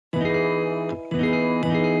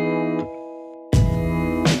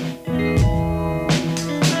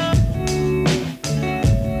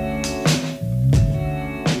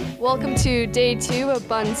Welcome to day 2 of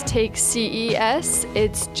Buns Take CES.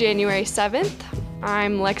 It's January 7th.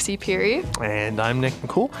 I'm Lexi Peary. And I'm Nick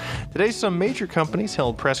McCool. Today, some major companies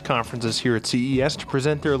held press conferences here at CES to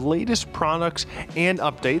present their latest products and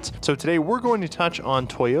updates. So today, we're going to touch on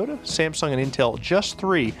Toyota, Samsung, and Intel, just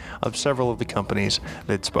 3 of several of the companies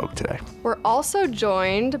that spoke today. We're also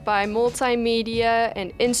joined by multimedia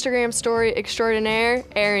and Instagram story extraordinaire,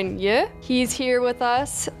 Aaron Ye. He's here with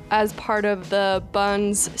us as part of the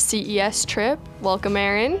Buns CES trip. Welcome,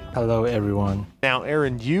 Aaron. Hello, everyone. Now,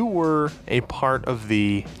 Aaron, you were a part of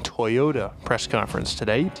the Toyota press conference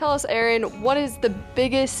today. Tell us, Aaron, what is the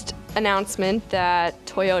biggest announcement that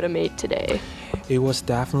Toyota made today? It was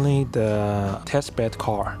definitely the testbed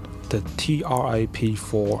car, the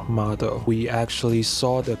TRIP4 model. We actually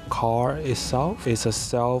saw the car itself. It's a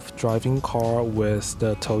self-driving car with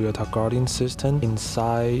the Toyota Guardian system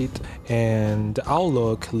inside, and the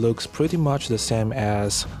outlook looks pretty much the same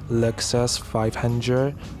as Lexus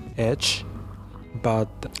 500 Edge. But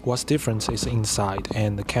what's different is inside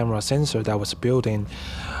and the camera sensor that was built in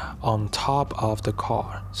on top of the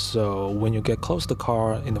car. So when you get close to the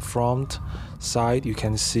car in the front side, you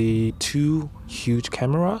can see 2 huge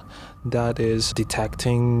camera that is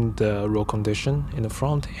detecting the road condition in the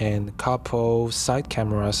front, and a couple side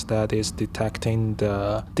cameras that is detecting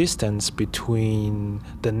the distance between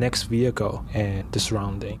the next vehicle and the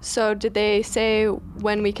surrounding. So did they say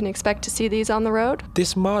when we can expect to see these on the road?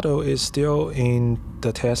 This model is still in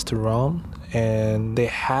the test run, and they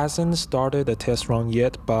hasn't started the test run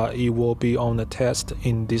yet, but it will be on the test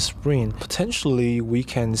in this spring. Potentially, we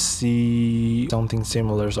can see something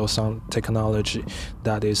similar or some technology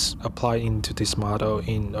that is applied into this model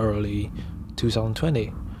in early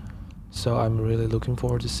 2020. So I'm really looking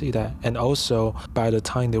forward to see that. And also, by the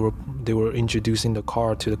time they were introducing the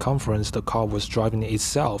car to the conference, the car was driving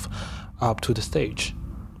itself up to the stage.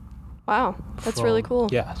 Wow, that's really cool.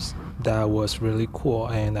 Yes, that was really cool,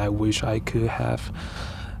 and I wish I could have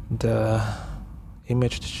the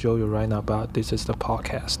image to show you right now, but this is the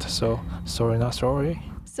podcast, so sorry not sorry.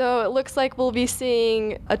 So it looks like we'll be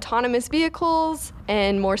seeing autonomous vehicles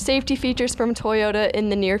and more safety features from Toyota in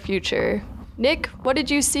the near future. Nick, what did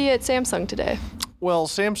you see at Samsung today? Well,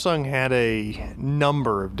 Samsung had a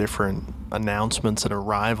number of different announcements and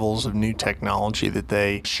arrivals of new technology that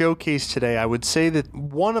they showcased today. I would say that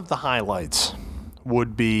one of the highlights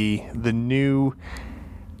would be the new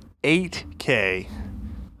 8K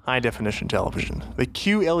high-definition television, the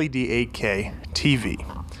QLED 8K TV.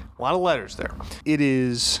 A lot of letters there. It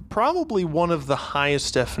is probably one of the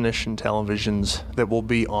highest definition televisions that will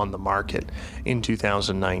be on the market in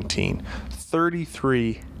 2019.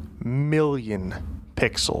 33 million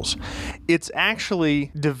pixels. It's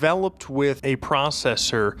actually developed with a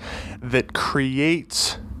processor that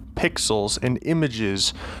creates pixels and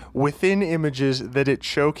images within images that it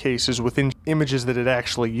showcases, within images that it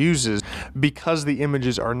actually uses, because the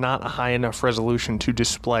images are not a high enough resolution to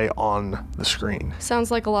display on the screen.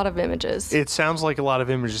 Sounds like a lot of images. It sounds like a lot of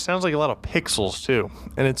images. It sounds like a lot of pixels too,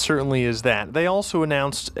 and it certainly is that. They also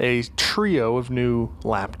announced a trio of new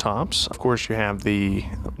laptops. Of course, you have the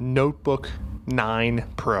Notebook 9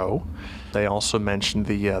 Pro. They also mentioned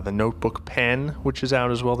the Notebook Pen, which is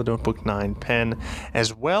out as well, the Notebook 9 Pen,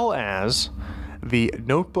 as well as the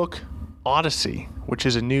Notebook Odyssey, which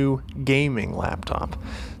is a new gaming laptop.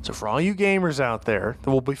 So for all you gamers out there that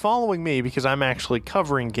will be following me, because I'm actually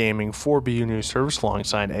covering gaming for BU News Service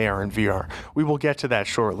alongside AR and VR, we will get to that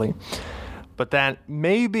shortly. But that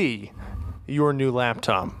may be your new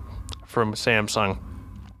laptop from Samsung.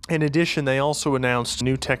 In addition, they also announced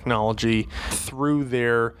new technology through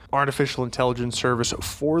their artificial intelligence service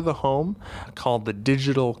for the home called the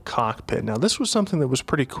Digital Cockpit. Now, this was something that was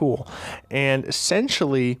pretty cool, and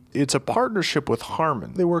essentially, it's a partnership with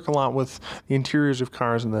Harman. They work a lot with the interiors of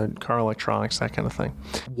cars and the car electronics, that kind of thing.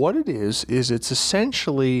 What it is it's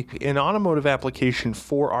essentially an automotive application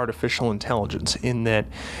for artificial intelligence in that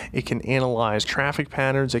it can analyze traffic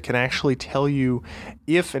patterns. It can actually tell you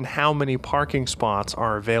if and how many parking spots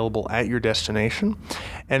are available at your destination,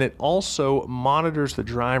 and it also monitors the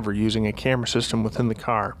driver using a camera system within the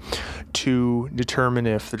car to determine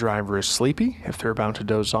if the driver is sleepy, if they're about to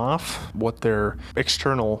doze off, what their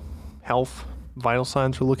external health vital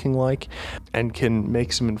signs are looking like, and can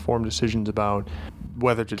make some informed decisions about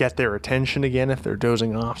whether to get their attention again if they're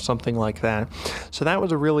dozing off, something like that. So that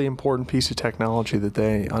was a really important piece of technology that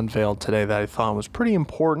they unveiled today that I thought was pretty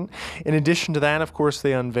important. In addition to that, of course,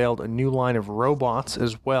 they unveiled a new line of robots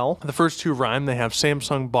as well. The first 2 rhyme. They have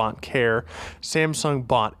Samsung Bot Care, Samsung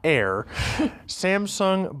Bot Air,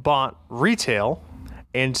 Samsung Bot Retail,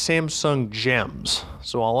 and Samsung Gems.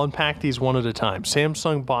 So I'll unpack these one at a time.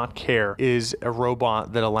 Samsung Bot Care is a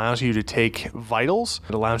robot that allows you to take vitals.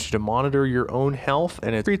 It allows you to monitor your own health,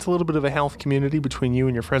 and it creates a little bit of a health community between you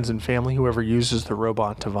and your friends and family. Whoever uses the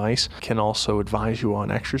robot device can also advise you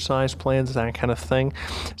on exercise plans, that kind of thing.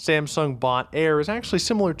 Samsung Bot Air is actually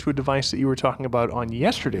similar to a device that you were talking about on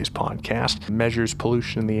yesterday's podcast. It measures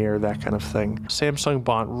pollution in the air, that kind of thing. Samsung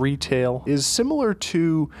Bot Retail is similar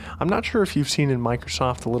to, I'm not sure if you've seen in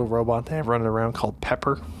Microsoft the little robot they have running around called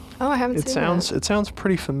Pepper. Oh, I haven't seen that. It sounds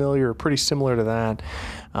pretty familiar, pretty similar to that.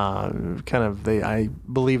 I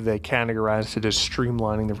believe they categorized it as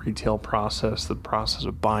streamlining the retail process, the process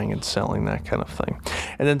of buying and selling, that kind of thing.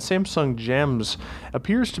 And then Samsung Gems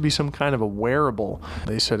appears to be some kind of a wearable.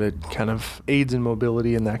 They said it kind of aids in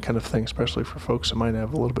mobility and that kind of thing, especially for folks that might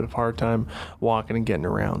have a little bit of hard time walking and getting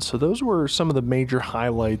around. So those were some of the major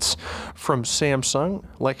highlights from Samsung.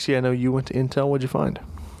 Lexi, I know you went to Intel. What'd you find?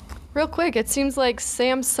 Real quick, it seems like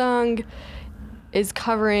Samsung is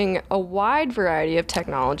covering a wide variety of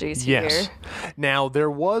technologies here. Yes. Now, there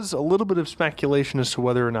was a little bit of speculation as to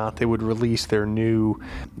whether or not they would release their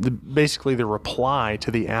basically the reply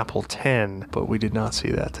to the Apple X, but we did not see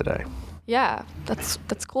that today. Yeah, that's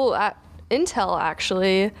cool. At Intel,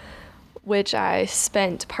 actually, which I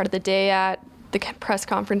spent part of the day at the press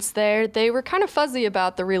conference there, they were kind of fuzzy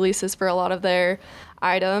about the releases for a lot of their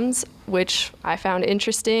items, which I found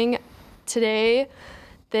interesting. Today,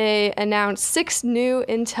 they announced 6 new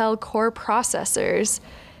Intel Core processors.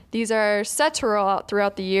 These are set to roll out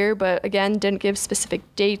throughout the year, but again, didn't give specific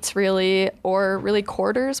dates really, or really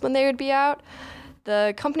quarters when they would be out.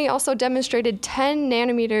 The company also demonstrated 10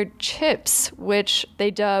 nanometer chips, which they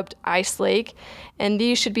dubbed Ice Lake, and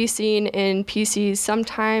these should be seen in PCs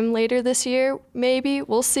sometime later this year, maybe,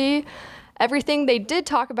 we'll see. Everything they did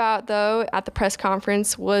talk about, though, at the press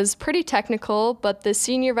conference was pretty technical, but the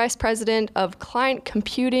Senior Vice President of Client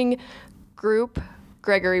Computing Group,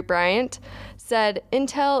 Gregory Bryant, said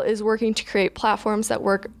Intel is working to create platforms that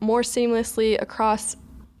work more seamlessly across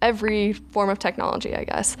every form of technology, I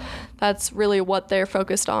guess. That's really what they're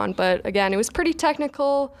focused on. But again, it was pretty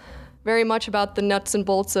technical, very much about the nuts and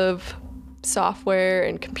bolts of software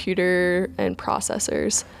and computer and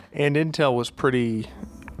processors. And Intel was pretty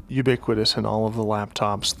ubiquitous in all of the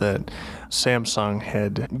laptops that Samsung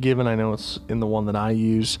had given. I know it's in the one that I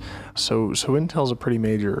use. So Intel's a pretty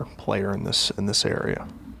major player in this area.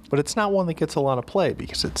 But it's not one that gets a lot of play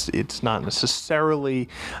because it's not necessarily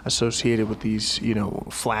associated with these,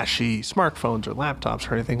 flashy smartphones or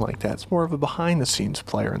laptops or anything like that. It's more of a behind-the-scenes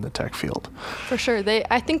player in the tech field. For sure.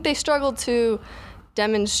 I think they struggled to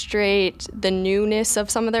demonstrate the newness of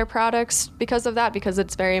some of their products because of that, because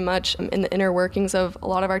it's very much in the inner workings of a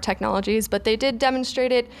lot of our technologies. But they did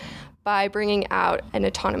demonstrate it by bringing out an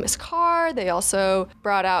autonomous car. They also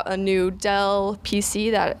brought out a new Dell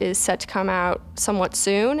PC that is set to come out somewhat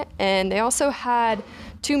soon. And they also had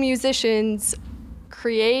 2 musicians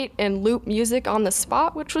create and loop music on the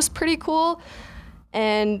spot, which was pretty cool.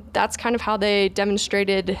 And that's kind of how they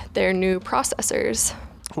demonstrated their new processors.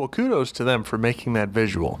 Well, kudos to them for making that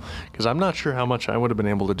visual, because I'm not sure how much I would have been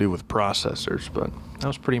able to do with processors, but that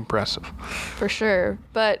was pretty impressive. For sure.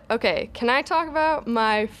 But, okay, can I talk about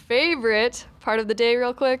my favorite part of the day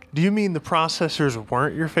real quick? Do you mean the processors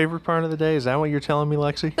weren't your favorite part of the day? Is that what you're telling me,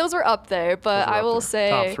 Lexi? Those were up there, but I will say...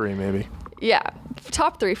 Top 3, maybe. Yeah,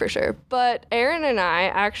 top 3 for sure. But Aaron and I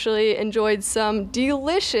actually enjoyed some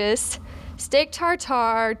delicious steak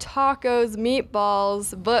tartare, tacos,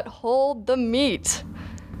 meatballs, but hold the meat.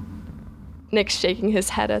 Nick's shaking his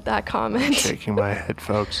head at that comment. Shaking my head,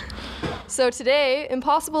 folks. So today,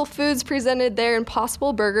 Impossible Foods presented their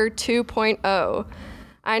Impossible Burger 2.0.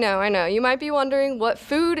 I know. You might be wondering what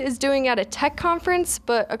food is doing at a tech conference,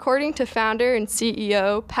 but according to founder and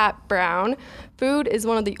CEO Pat Brown, food is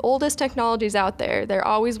one of the oldest technologies out there. They're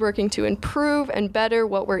always working to improve and better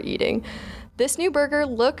what we're eating. This new burger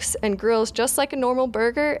looks and grills just like a normal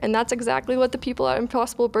burger, and that's exactly what the people at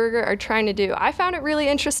Impossible Burger are trying to do. I found it really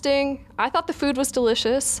interesting. I thought the food was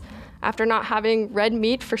delicious. After not having red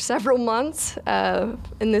meat for several months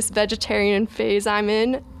in this vegetarian phase I'm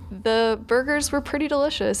in, the burgers were pretty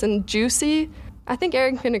delicious and juicy. I think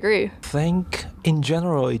Aaron can agree. I think in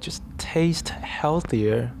general it just tastes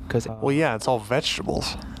healthier because. Well, yeah, it's all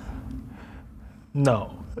vegetables.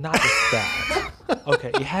 No, not just that. Okay,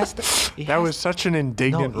 it has the. That was such an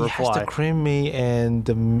indignant reply. It has the creamy and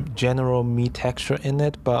the general meat texture in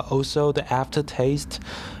it, but also the aftertaste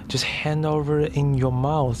just hang over in your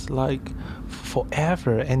mouth like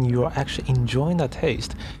forever, and you're actually enjoying the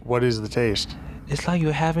taste. What is the taste? It's like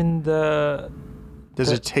you're having the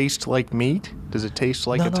Does it taste like meat? Does it taste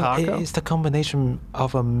like a taco? It's the combination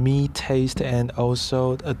of a meat taste and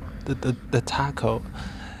also the taco.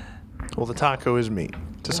 Well, the taco is meat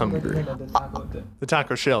to some degree. The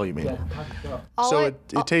taco shell, you mean? Yeah, taco shell. So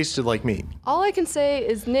it tasted like meat. All I can say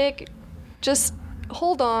is, Nick, just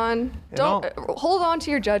hold on. Hold on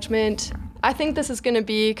to your judgment. I think this is going to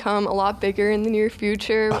become a lot bigger in the near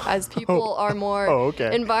future as people are more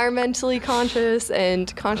environmentally conscious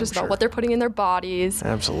and conscious about what they're putting in their bodies.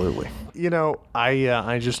 Absolutely. You know,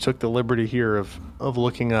 I just took the liberty here of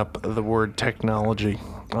looking up the word technology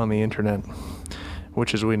on the internet,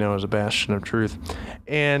 which, as we know, is a bastion of truth.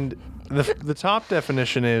 And the top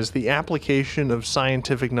definition is the application of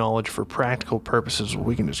scientific knowledge for practical purposes. Well,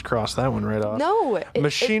 we can just cross that one right off. No.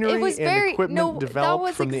 Machinery and equipment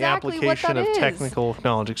developed from the application of technical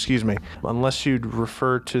knowledge. Excuse me. Unless you'd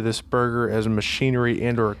refer to this burger as machinery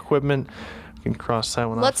and or equipment, you can cross that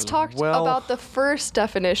one off. Let's talk about the first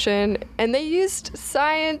definition. And they used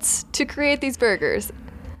science to create these burgers.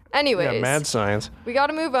 Anyways, yeah, mad science. We got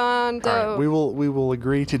to move on. So. All right, we will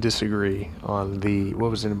agree to disagree on the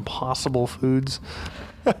Impossible Foods.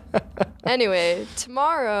 Anyway,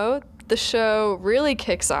 tomorrow the show really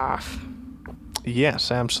kicks off.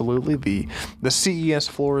 Yes, absolutely. The CES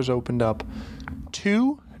floor is opened up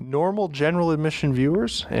to normal general admission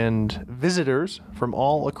viewers and visitors from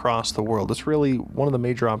all across the world. It's really one of the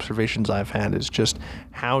major observations I've had is just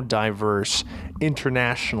how diverse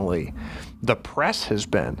internationally the press has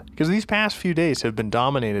been, because these past few days have been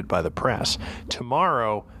dominated by the press.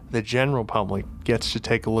 Tomorrow, the general public gets to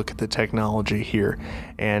take a look at the technology here,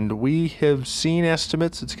 and we have seen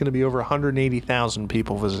estimates it's going to be over 180,000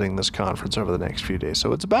 people visiting this conference over the next few days,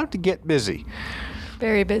 so it's about to get busy.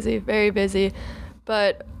 Very busy, very busy.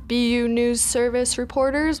 But BU News Service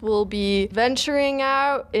reporters will be venturing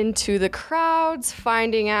out into the crowds,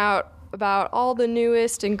 finding out about all the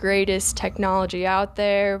newest and greatest technology out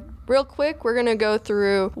there. Real quick, we're going to go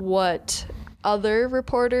through what other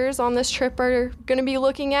reporters on this trip are going to be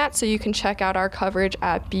looking at, so you can check out our coverage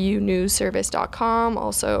at bunewsservice.com,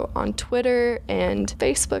 also on Twitter and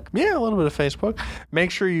Facebook. Yeah, a little bit of Facebook.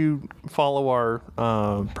 Make sure you follow our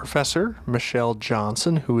professor, Michelle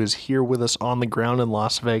Johnson, who is here with us on the ground in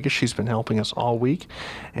Las Vegas. She's been helping us all week,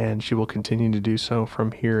 and she will continue to do so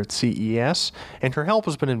from here at CES, and her help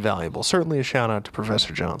has been invaluable. Certainly a shout out to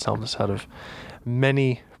Professor Johnson, helped us out of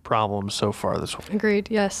many problems so far this week. Agreed,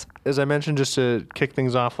 yes. As I mentioned, just to kick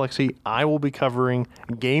things off, Lexi, I will be covering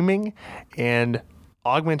gaming and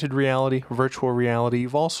augmented reality, virtual reality.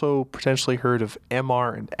 You've also potentially heard of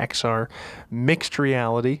MR and XR, mixed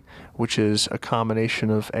reality, which is a combination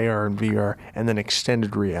of AR and VR, and then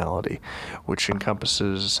extended reality, which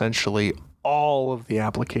encompasses essentially all of the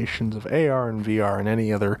applications of AR and VR and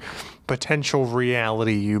any other potential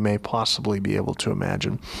reality you may possibly be able to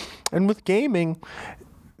imagine. And with gaming,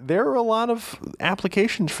 there are a lot of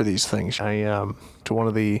applications for these things. I to one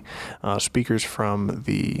of the speakers from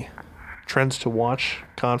the Trends to Watch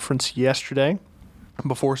conference yesterday,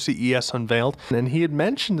 before CES unveiled, and he had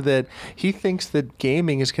mentioned that he thinks that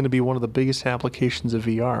gaming is going to be one of the biggest applications of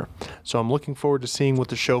VR. So I'm looking forward to seeing what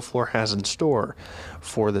the show floor has in store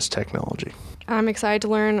for this technology. I'm excited to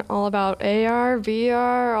learn all about AR,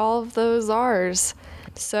 VR, all of those R's.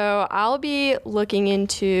 So I'll be looking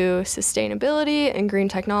into sustainability and green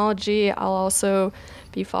technology. I'll also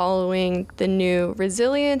be following the new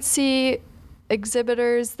resiliency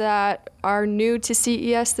exhibitors that are new to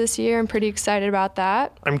CES this year. I'm pretty excited about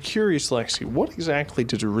that. I'm curious, Lexi, what exactly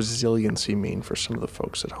does resiliency mean for some of the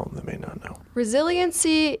folks at home that may not know?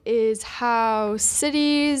 Resiliency is how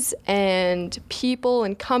cities and people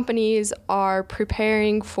and companies are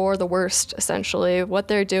preparing for the worst, essentially, what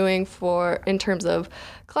they're doing in terms of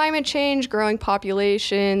climate change, growing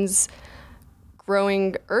populations,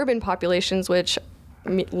 growing urban populations, which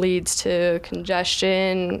leads to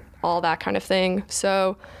congestion, all that kind of thing.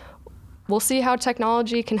 So we'll see how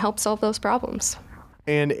technology can help solve those problems.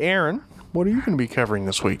 And Aaron, what are you going to be covering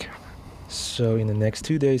this week? So in the next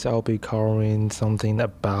 2 days, I'll be covering something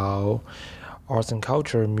about arts and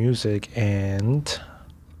culture, music, and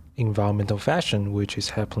environmental fashion, which is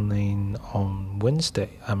happening on Wednesday.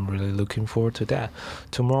 I'm really looking forward to that.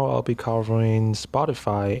 Tomorrow I'll be covering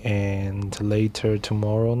Spotify, and later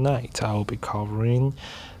tomorrow night I'll be covering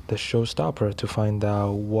the Showstopper to find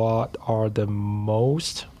out what are the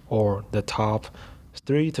most or the top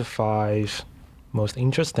 3 to 5 most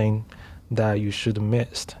interesting that you should have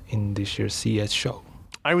missed in this year's CES show.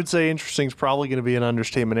 I would say interesting is probably going to be an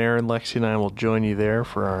understatement. Aaron, Lexi, and I will join you there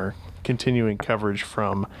for our continuing coverage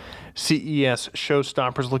from CES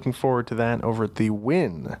Showstoppers. Looking forward to that over at the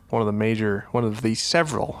Wynn, one of the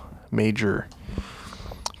several major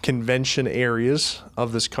convention areas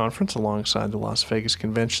of this conference alongside the Las Vegas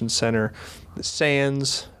Convention Center, the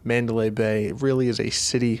Sands, Mandalay Bay. It really is a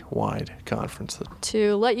city-wide conference.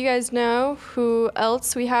 To let you guys know who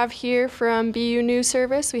else we have here from BU News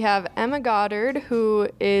Service, we have Emma Goddard, who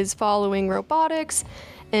is following robotics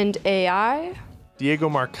and AI. Diego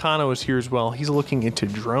Marcano is here as well. He's looking into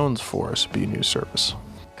drones for us, BU News Service.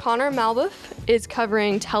 Connor Malbuff is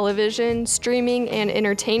covering television, streaming, and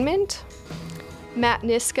entertainment. Matt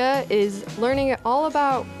Niska is learning all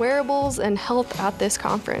about wearables and health at this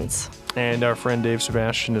conference. And our friend Dave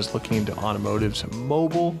Sebastian is looking into automotives,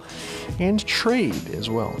 mobile, and trade as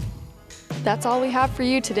well. That's all we have for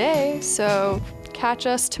you today, so catch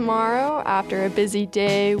us tomorrow after a busy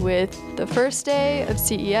day with the first day of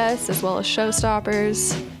CES as well as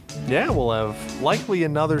showstoppers. Yeah, we'll have likely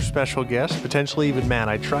another special guest, potentially even Matt.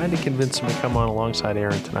 I tried to convince him to come on alongside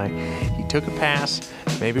Aaron tonight. He took a pass.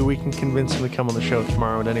 Maybe we can convince him to come on the show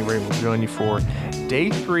tomorrow. At any rate, we'll join you for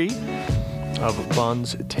day 3 of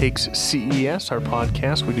Buns Takes CES, our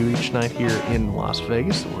podcast we do each night here in Las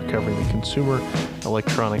Vegas. We're covering the Consumer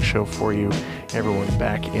Electronics Show for you, everyone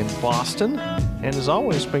back in Boston. And as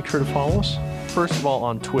always, make sure to follow us, first of all,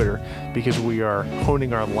 on Twitter, because we are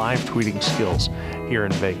honing our live tweeting skills here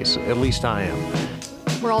in Vegas. At least I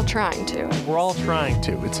am. We're all trying to. We're all trying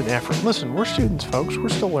to. It's an effort. Listen, we're students, folks. We're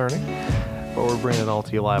still learning. But we're bringing it all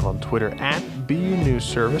to you live on Twitter at BU News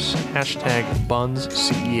Service, hashtag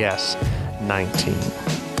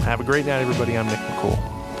BunsCES19. Have a great night, everybody. I'm Nick McCool.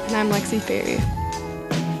 And I'm Lexi Ferry.